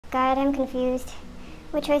God, I'm confused.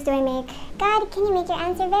 What choice do I make? God, can you make your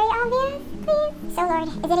answer very obvious, please? So Lord,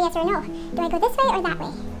 is it a yes or a no? Do I go this way or that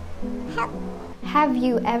way? Help. Have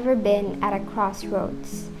you ever been at a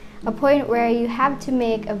crossroads? A point where you have to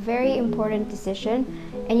make a very important decision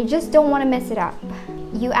and you just don't want to mess it up.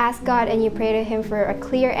 You ask God and you pray to Him for a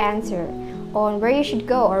clear answer on where you should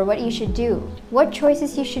go or what you should do, what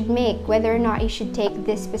choices you should make, whether or not you should take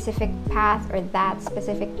this specific path or that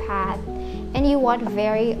specific path, and you want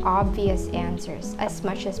very obvious answers as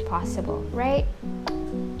much as possible, right?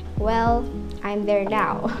 Well, I'm there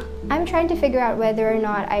now. I'm trying to figure out whether or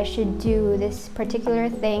not I should do this particular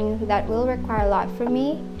thing that will require a lot from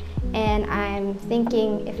me, and I'm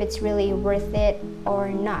thinking if it's really worth it or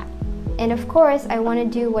not. And of course, I want to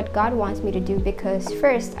do what God wants me to do because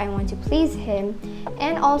first, I want to please Him,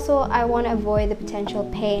 and also I want to avoid the potential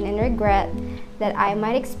pain and regret that I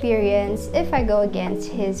might experience if I go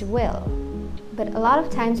against His will. But a lot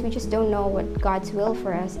of times we just don't know what God's will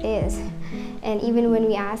for us is. And even when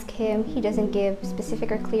we ask Him, He doesn't give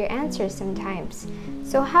specific or clear answers sometimes.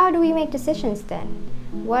 So how do we make decisions then?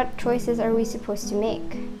 What choices are we supposed to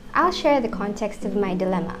make? I'll share the context of my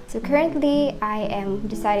dilemma. So currently, I am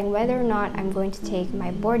deciding whether or not I'm going to take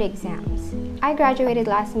my board exams. I graduated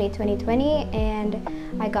last May 2020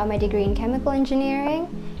 and I got my degree in chemical engineering.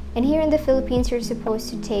 And here in the Philippines, you're supposed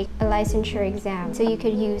to take a licensure exam so you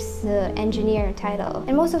could use the engineer title.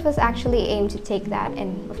 And most of us actually aim to take that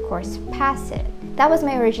and of course pass it. That was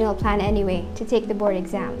my original plan anyway, to take the board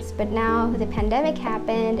exams. But now the pandemic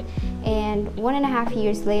happened, and 1.5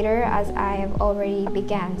 years later, as I have already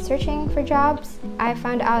began searching for jobs, I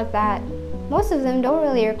found out that most of them don't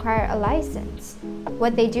really require a license.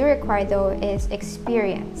 What they do require though is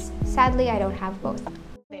experience. Sadly, I don't have both.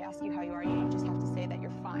 They ask you how you are, you just have to say that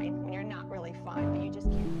you're fine when you're not really fine, but you just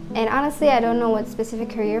can't. And honestly, I don't know what specific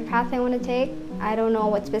career path I want to take. I don't know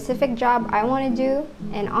what specific job I want to do.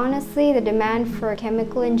 And honestly, the demand for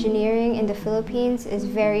chemical engineering in the Philippines is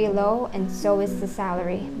very low, and so is the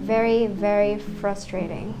salary. Very, very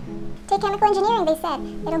frustrating. Take chemical engineering, they said.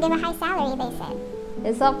 It'll give a high salary, they said.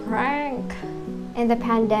 It's a prank. And the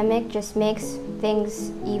pandemic just makes things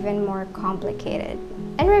even more complicated.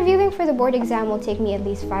 And reviewing for the board exam will take me at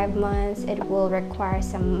least 5 months. It will require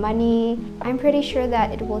some money. I'm pretty sure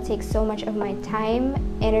that it will take so much of my time,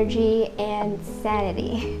 energy, and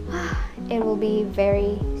sanity. It will be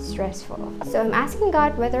very stressful. So I'm asking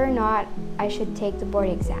God whether or not I should take the board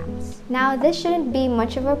exams. Now, this shouldn't be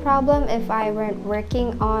much of a problem if I weren't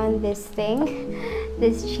working on this thing,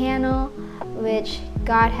 this channel, which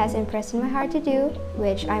God has impressed in my heart to do,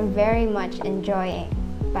 which I'm very much enjoying,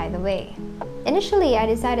 by the way. Initially, I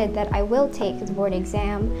decided that I will take the board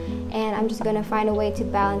exam and I'm just gonna find a way to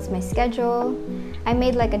balance my schedule. I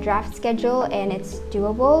made like a draft schedule and it's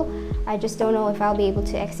doable. I just don't know if I'll be able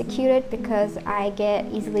to execute it because I get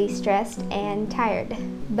easily stressed and tired.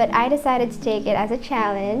 But I decided to take it as a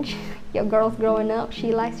challenge. Your girl's growing up,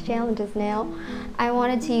 she likes challenges now. I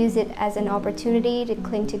wanted to use it as an opportunity to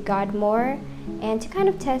cling to God more and to kind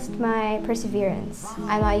of test my perseverance.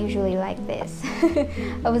 I'm not usually like this.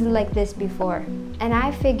 I wasn't like this before. And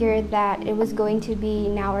I figured that it was going to be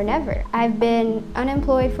now or never. I've been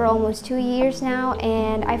unemployed for almost 2 years now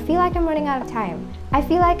and I feel like I'm running out of time. I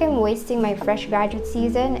feel like I'm wasting my fresh graduate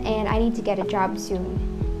season and I need to get a job soon.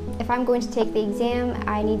 If I'm going to take the exam,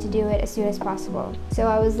 I need to do it as soon as possible. So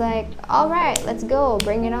I was like, all right, let's go,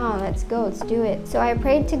 bring it on, let's go, let's do it. So I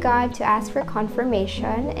prayed to God to ask for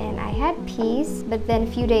confirmation and I had peace, but then a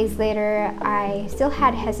few days later, I still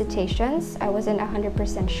had hesitations. I wasn't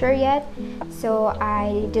 100% sure yet, so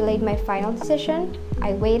I delayed my final decision.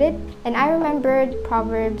 I waited, and I remembered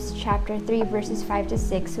Proverbs chapter 3, verses 5 to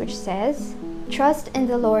 6, which says, "Trust in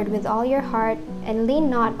the Lord with all your heart and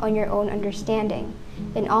lean not on your own understanding.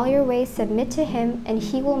 In all your ways submit to Him, and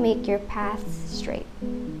He will make your paths straight."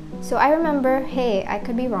 So I remember, hey, I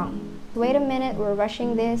could be wrong. Wait a minute, we're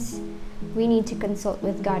rushing this. We need to consult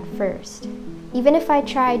with God first. Even if I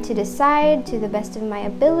try to decide to the best of my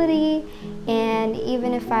ability, and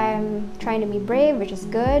even if I'm trying to be brave, which is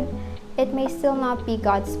good, it may still not be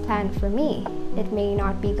God's plan for me. It may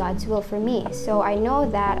not be God's will for me. So I know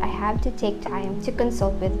that I have to take time to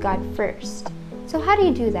consult with God first. So how do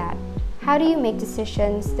you do that? How do you make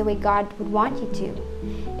decisions the way God would want you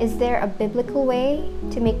to? Is there a biblical way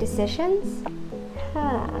to make decisions?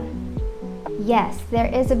 Yes, there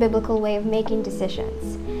is a biblical way of making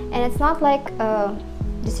decisions. And it's not like a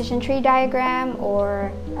decision tree diagram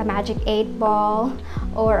or a magic 8 ball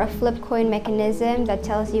or a flip coin mechanism that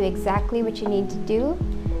tells you exactly what you need to do.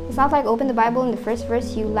 It's not like open the Bible and the first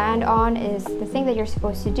verse you land on is the thing that you're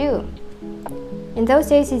supposed to do. In those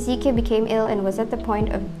days, Ezekiel became ill and was at the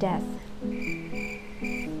point of death.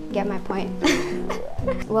 Get my point?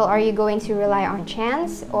 Well, are you going to rely on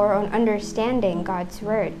chance or on understanding God's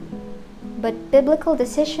word? But biblical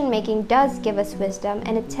decision-making does give us wisdom,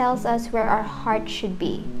 and it tells us where our heart should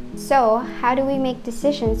be. So, how do we make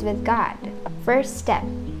decisions with God? First step,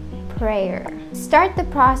 prayer. Start the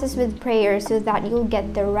process with prayer so that you'll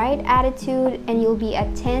get the right attitude and you'll be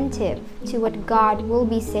attentive to what God will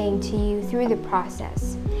be saying to you through the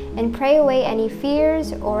process. And pray away any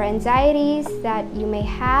fears or anxieties that you may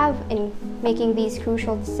have in making these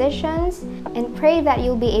crucial decisions, and pray that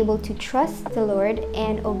you'll be able to trust the Lord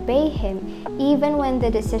and obey Him even when the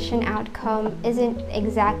decision outcome isn't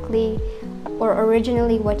exactly or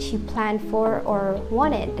originally what you planned for or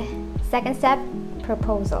wanted. Second step,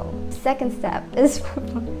 proposal. The second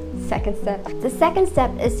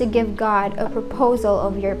step is to give God a proposal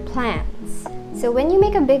of your plans. So when you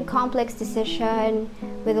make a big complex decision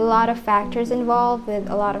with a lot of factors involved, with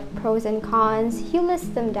a lot of pros and cons, you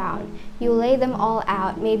list them down. You lay them all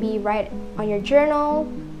out, maybe write on your journal,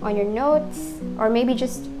 on your notes, or maybe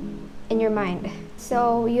just in your mind.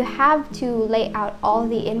 So you have to lay out all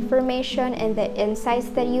the information and the insights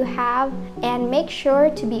that you have, and make sure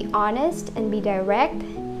to be honest and be direct.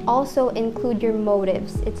 Also include your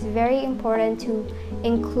motives. It's very important to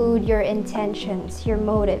include your intentions, your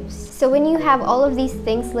motives. So when you have all of these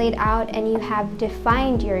things laid out and you have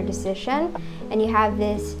defined your decision and you have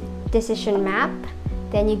this decision map,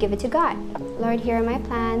 then you give it to God. Lord, here are my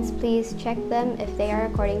plans. Please check them if they are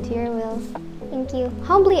according to your will. Thank you.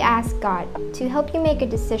 Humbly ask God to help you make a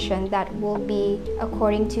decision that will be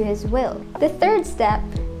according to His will. The third step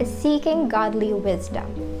is seeking godly wisdom.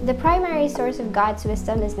 The primary source of God's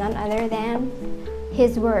wisdom is none other than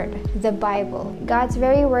His Word, the Bible, God's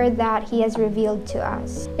very word that He has revealed to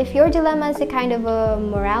us. If your dilemma is a kind of a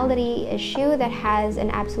morality issue that has an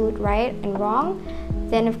absolute right and wrong,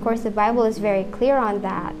 then of course the Bible is very clear on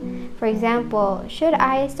that. For example, should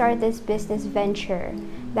I start this business venture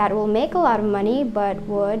that will make a lot of money but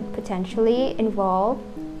would potentially involve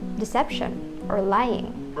deception or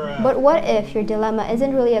lying? But what if your dilemma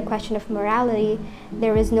isn't really a question of morality?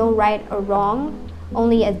 There is no right or wrong,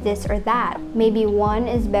 only a this or that. Maybe one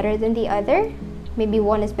is better than the other. Maybe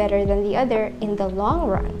one is better than the other in the long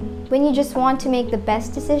run. When you just want to make the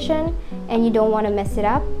best decision and you don't want to mess it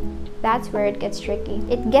up, that's where it gets tricky.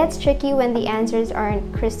 It gets tricky when the answers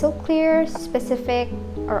aren't crystal clear, specific,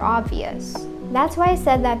 or obvious. That's why I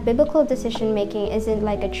said that biblical decision making isn't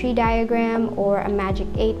like a tree diagram or a magic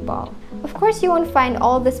 8-ball. Of course, you won't find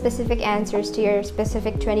all the specific answers to your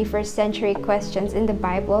specific 21st century questions in the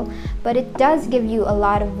Bible, but it does give you a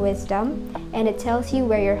lot of wisdom, and it tells you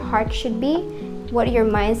where your heart should be, what your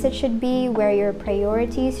mindset should be, where your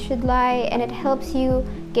priorities should lie, and it helps you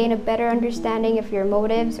gain a better understanding of your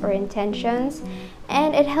motives or intentions,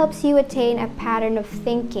 and it helps you attain a pattern of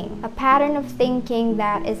thinking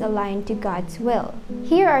that is aligned to God's will.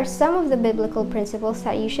 Here are some of the biblical principles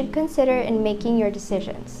that you should consider in making your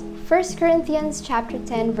decisions. 1 Corinthians chapter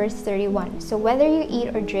 10 verse 31. So whether you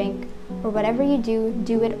eat or drink or whatever you do,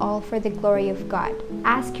 do it all for the glory of God.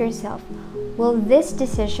 Ask yourself, will this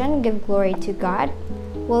decision give glory to God?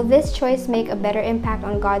 Will this choice make a better impact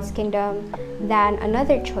on God's kingdom than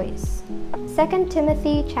another choice? 2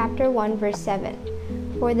 Timothy chapter 1 verse 7.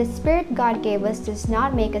 For the Spirit God gave us does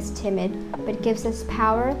not make us timid, but gives us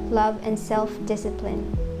power, love, and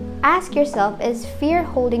self-discipline. Ask yourself, is fear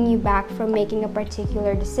holding you back from making a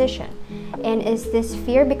particular decision? And is this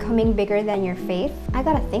fear becoming bigger than your faith? I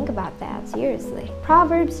gotta think about that, seriously.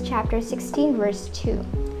 Proverbs chapter 16 verse 2.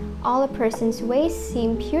 All a person's ways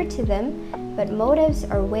seem pure to them, but motives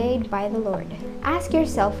are weighed by the Lord. Ask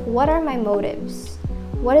yourself, what are my motives?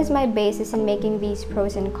 What is my basis in making these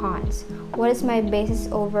pros and cons? What is my basis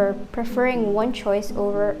over preferring one choice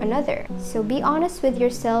over another? So be honest with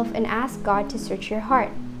yourself and ask God to search your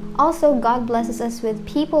heart. Also, God blesses us with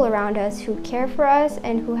people around us who care for us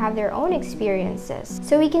and who have their own experiences.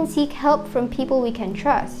 So we can seek help from people we can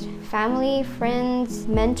trust. Family, friends,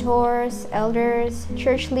 mentors, elders,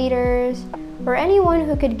 church leaders, or anyone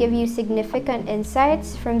who could give you significant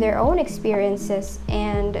insights from their own experiences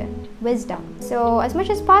and wisdom. So as much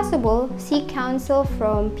as possible, seek counsel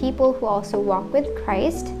from people who also walk with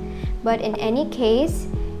Christ, but in any case,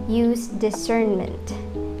 use discernment.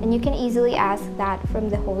 And you can easily ask that from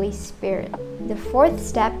the Holy Spirit. The fourth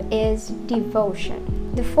step is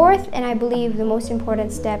devotion. The fourth, and I believe the most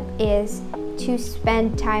important step, is to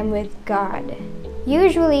spend time with God.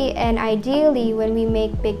 Usually and ideally, when we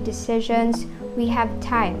make big decisions, we have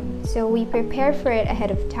time. So we prepare for it ahead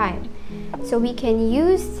of time. So we can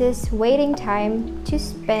use this waiting time to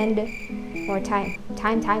spend more time.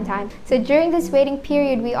 So during this waiting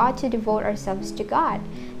period, we ought to devote ourselves to God,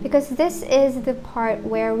 because this is the part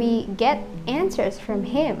where we get answers from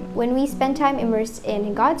Him. When we spend time immersed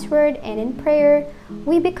in God's Word and in prayer,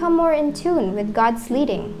 we become more in tune with God's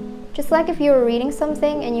leading. Just like if you were reading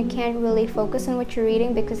something and you can't really focus on what you're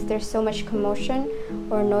reading because there's so much commotion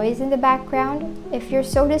or noise in the background. If you're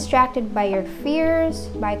so distracted by your fears,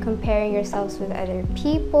 by comparing yourselves with other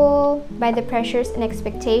people, by the pressures and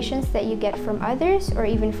expectations that you get from others or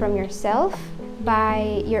even from yourself,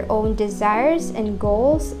 by your own desires and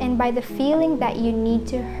goals, and by the feeling that you need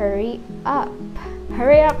to hurry up.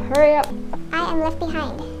 Hurry up, hurry up. I am left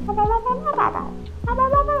behind.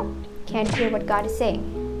 Can't hear what God is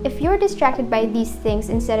saying. If you're distracted by these things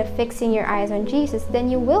instead of fixing your eyes on Jesus, then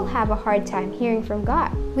you will have a hard time hearing from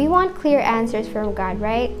God. We want clear answers from God,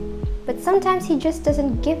 right? But sometimes He just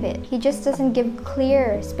doesn't give it. He just doesn't give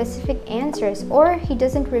clear, specific answers, or He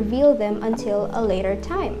doesn't reveal them until a later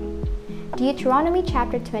time. Deuteronomy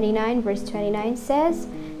chapter 29 verse 29 says,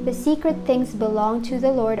 "The secret things belong to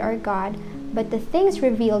the Lord our God, but the things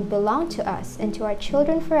revealed belong to us and to our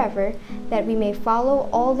children forever, that we may follow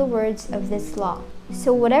all the words of this law."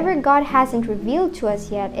 So whatever God hasn't revealed to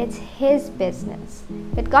us yet, it's His business.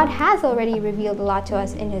 But God has already revealed a lot to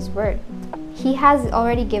us in His Word. He has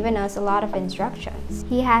already given us a lot of instructions.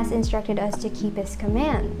 He has instructed us to keep His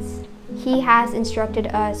commands. He has instructed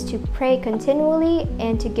us to pray continually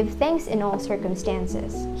and to give thanks in all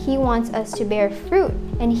circumstances. He wants us to bear fruit,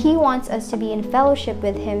 and He wants us to be in fellowship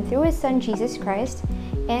with Him through His Son Jesus Christ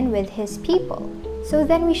and with His people. So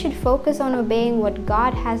then we should focus on obeying what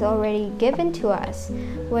God has already given to us,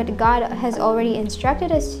 what God has already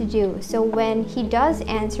instructed us to do. So when He does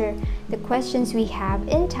answer the questions we have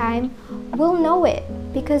in time, we'll know it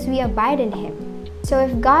because we abide in Him. So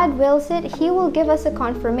if God wills it, He will give us a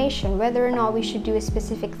confirmation whether or not we should do a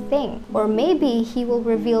specific thing. Or maybe He will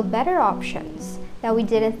reveal better options that we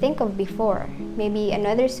didn't think of before. Maybe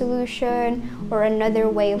another solution or another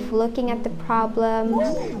way of looking at the problem.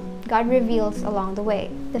 God reveals along the way.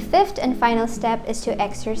 The fifth and final step is to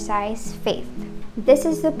exercise faith. This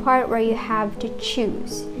is the part where you have to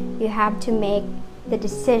choose. You have to make the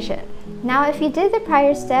decision. Now, if you did the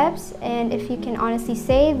prior steps, and if you can honestly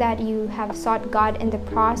say that you have sought God in the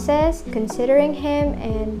process, considering Him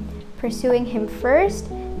and pursuing Him first,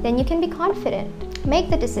 then you can be confident. Make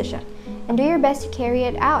the decision and do your best to carry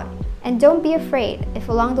it out. And don't be afraid if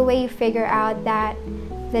along the way you figure out that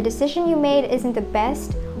the decision you made isn't the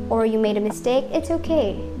best, or you made a mistake. It's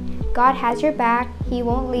okay. God has your back. He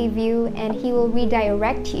won't leave you, and He will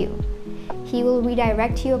redirect you. He will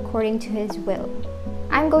redirect you according to His will.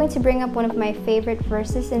 I'm going to bring up one of my favorite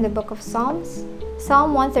verses in the book of Psalms.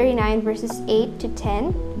 Psalm 139 verses 8 to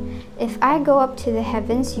 10. "If I go up to the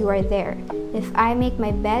heavens, you are there. If I make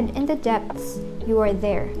my bed in the depths, you are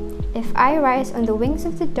there. If I rise on the wings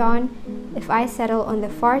of the dawn, if I settle on the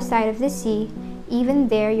far side of the sea, even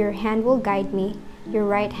there your hand will guide me. Your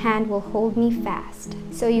right hand will hold me fast."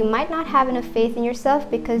 So you might not have enough faith in yourself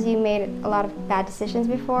because you made a lot of bad decisions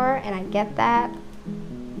before, and I get that.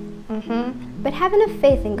 But have enough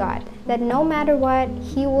faith in God that no matter what,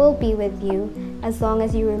 He will be with you as long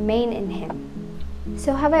as you remain in Him.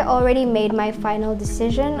 So have I already made my final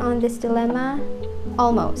decision on this dilemma?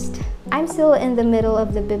 Almost. I'm still in the middle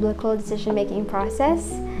of the biblical decision-making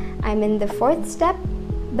process. I'm in the 4th step,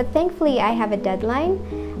 but thankfully I have a deadline.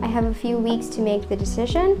 I have a few weeks to make the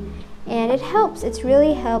decision, and it helps. It's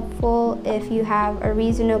really helpful if you have a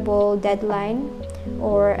reasonable deadline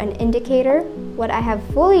or an indicator. What I have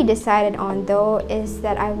fully decided on, though, is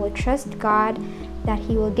that I will trust God, that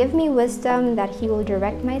He will give me wisdom, that He will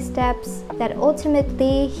direct my steps, that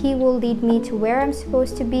ultimately He will lead me to where I'm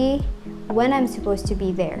supposed to be, when I'm supposed to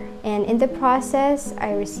be there. And in the process,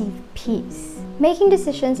 I receive peace. Making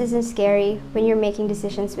decisions isn't scary when you're making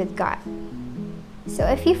decisions with God. So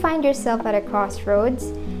if you find yourself at a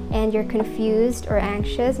crossroads and you're confused or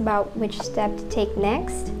anxious about which step to take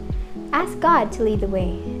next, ask God to lead the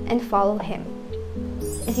way and follow Him.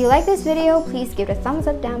 If you like this video, please give it a thumbs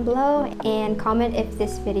up down below and comment if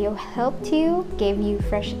this video helped you, gave you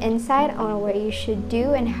fresh insight on what you should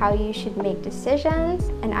do and how you should make decisions.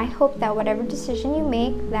 And I hope that whatever decision you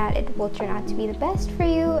make, that it will turn out to be the best for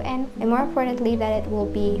you, and more importantly, that it will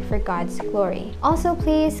be for God's glory. Also,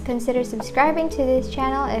 please consider subscribing to this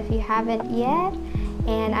channel if you haven't yet.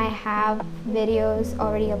 And I have videos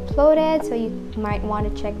already uploaded, so you might want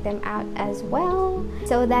to check them out as well.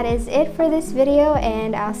 So that is it for this video,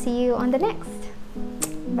 and I'll see you on the next.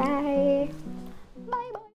 Bye.